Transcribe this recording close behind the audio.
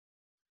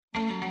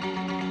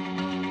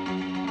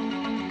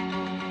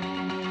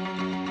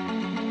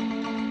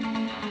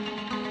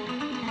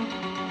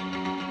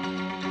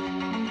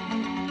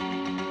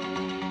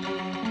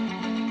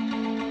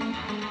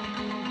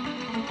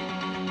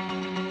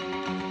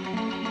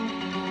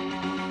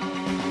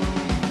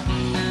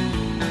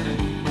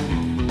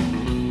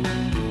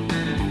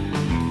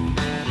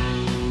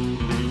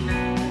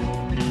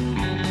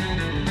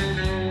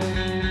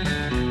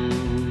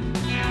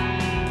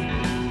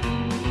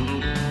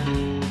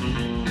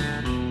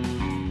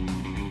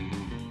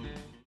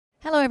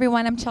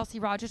everyone. I'm Chelsea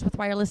Rogers with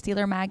Wireless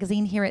Dealer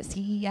Magazine here at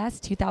CES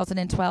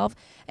 2012,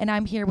 and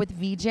I'm here with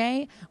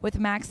VJ with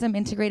Maxim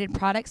Integrated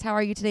Products. How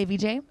are you today,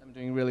 VJ? I'm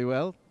doing really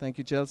well. Thank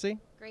you, Chelsea.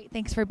 Great.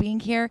 Thanks for being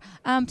here.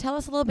 Tell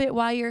us a little bit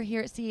why you're here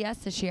at CES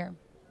this year.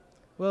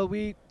 Well,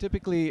 we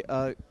typically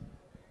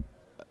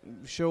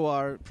show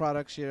our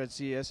products here at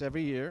CES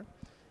every year.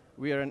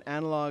 We are an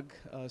analog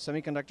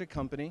semiconductor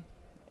company,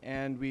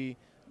 and we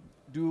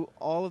do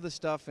all of the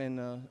stuff in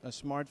a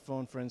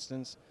smartphone, for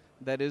instance,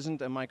 that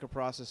isn't a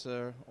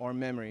microprocessor or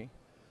memory.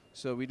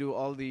 So we do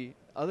all the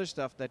other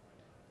stuff that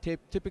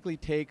typically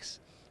takes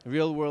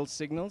real-world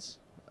signals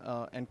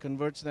and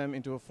converts them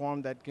into a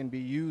form that can be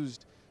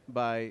used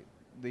by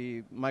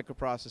the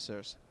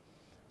microprocessors.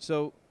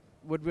 So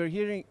what we're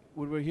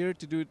here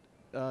to do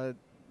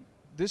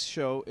this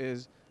show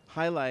is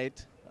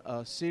highlight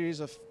a series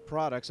of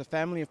products, a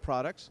family of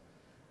products,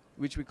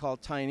 which we call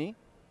Tiny,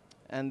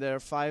 and there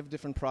are 5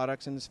 different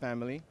products in this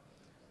family.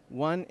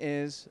 One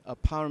is a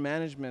power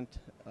management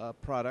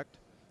product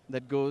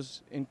that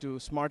goes into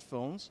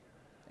smartphones,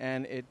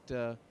 and it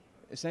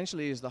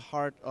essentially is the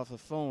heart of a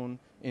phone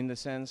in the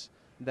sense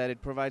that it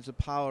provides the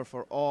power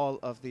for all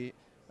of the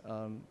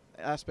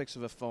aspects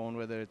of a phone,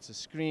 whether it's a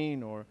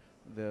screen or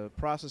the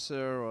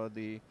processor or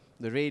the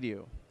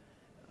radio.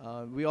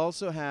 We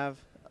also have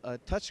a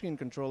touchscreen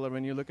controller.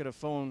 When you look at a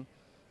phone,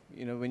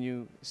 you know, when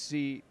you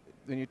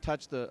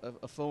touch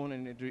a phone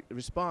and it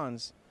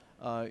responds,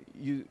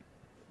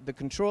 the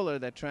controller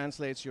that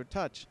translates your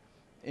touch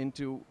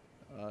into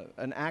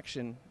an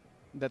action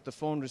that the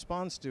phone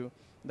responds to,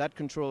 that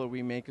controller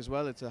we make as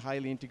well. It's a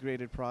highly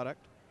integrated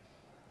product.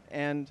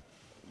 And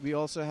we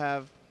also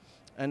have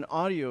an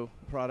audio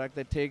product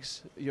that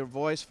takes your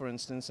voice, for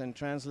instance, and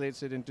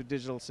translates it into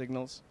digital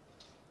signals.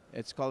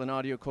 It's called an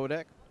audio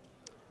codec.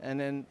 And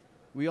then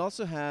we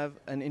also have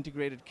an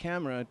integrated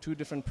camera, 2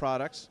 different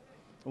products.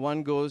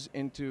 One goes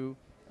into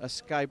a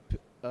Skype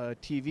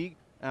TV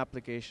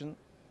application.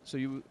 So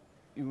you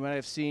might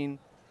have seen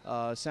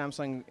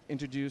Samsung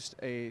introduced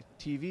a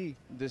TV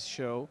this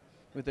show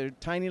with a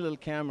tiny little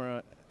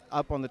camera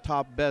up on the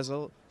top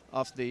bezel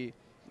of the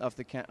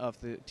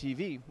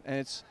TV,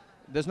 and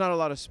there's not a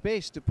lot of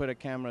space to put a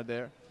camera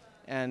there,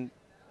 and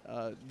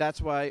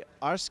that's why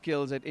our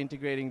skills at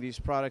integrating these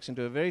products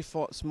into a very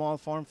small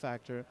form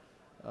factor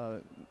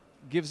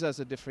gives us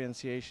a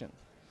differentiation.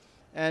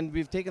 And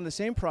we've taken the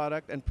same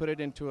product and put it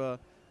into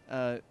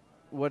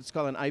what's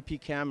called an IP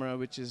camera,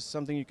 which is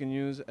something you can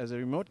use as a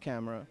remote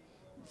camera,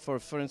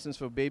 for instance,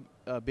 for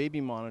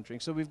baby monitoring.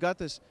 So we've got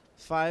this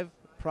 5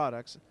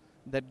 products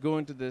that go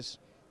into this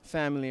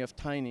family of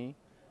Tiny.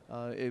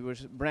 We're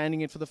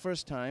branding it for the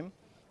first time,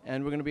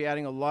 and we're going to be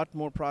adding a lot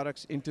more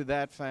products into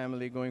that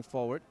family going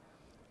forward.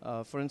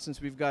 For instance,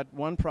 we've got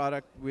one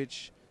product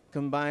which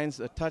combines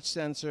a touch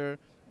sensor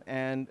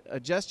and a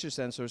gesture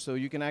sensor, so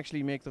you can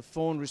actually make the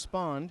phone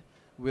respond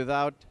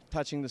without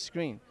touching the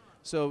screen.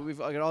 So we've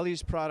got all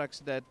these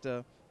products that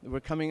we're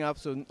coming up,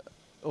 so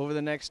over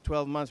the next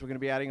 12 months we're going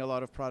to be adding a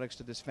lot of products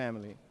to this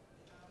family.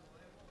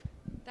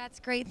 That's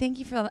great. Thank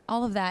you for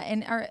all of that.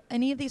 And are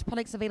any of these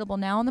products available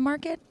now on the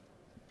market?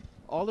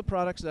 All the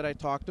products that I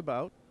talked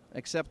about,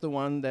 except the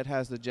one that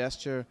has the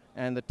gesture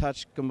and the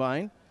touch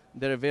combined,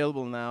 they're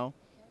available now.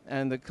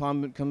 And the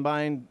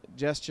combined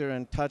gesture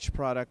and touch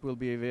product will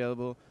be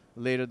available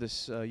later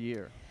this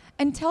year.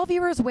 And tell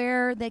viewers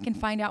where they can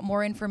find out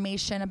more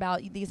information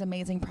about these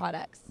amazing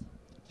products.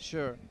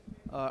 Sure.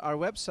 Our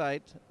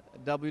website,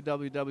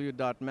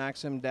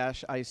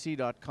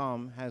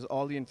 www.maxim-ic.com, has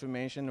all the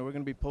information, and we're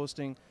going to be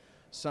posting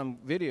some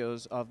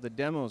videos of the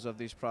demos of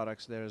these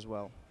products there as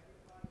well.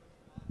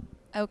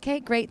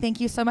 Okay, great. Thank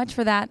you so much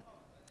for that.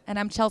 And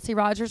I'm Chelsea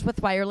Rogers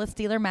with Wireless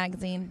Dealer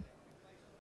Magazine.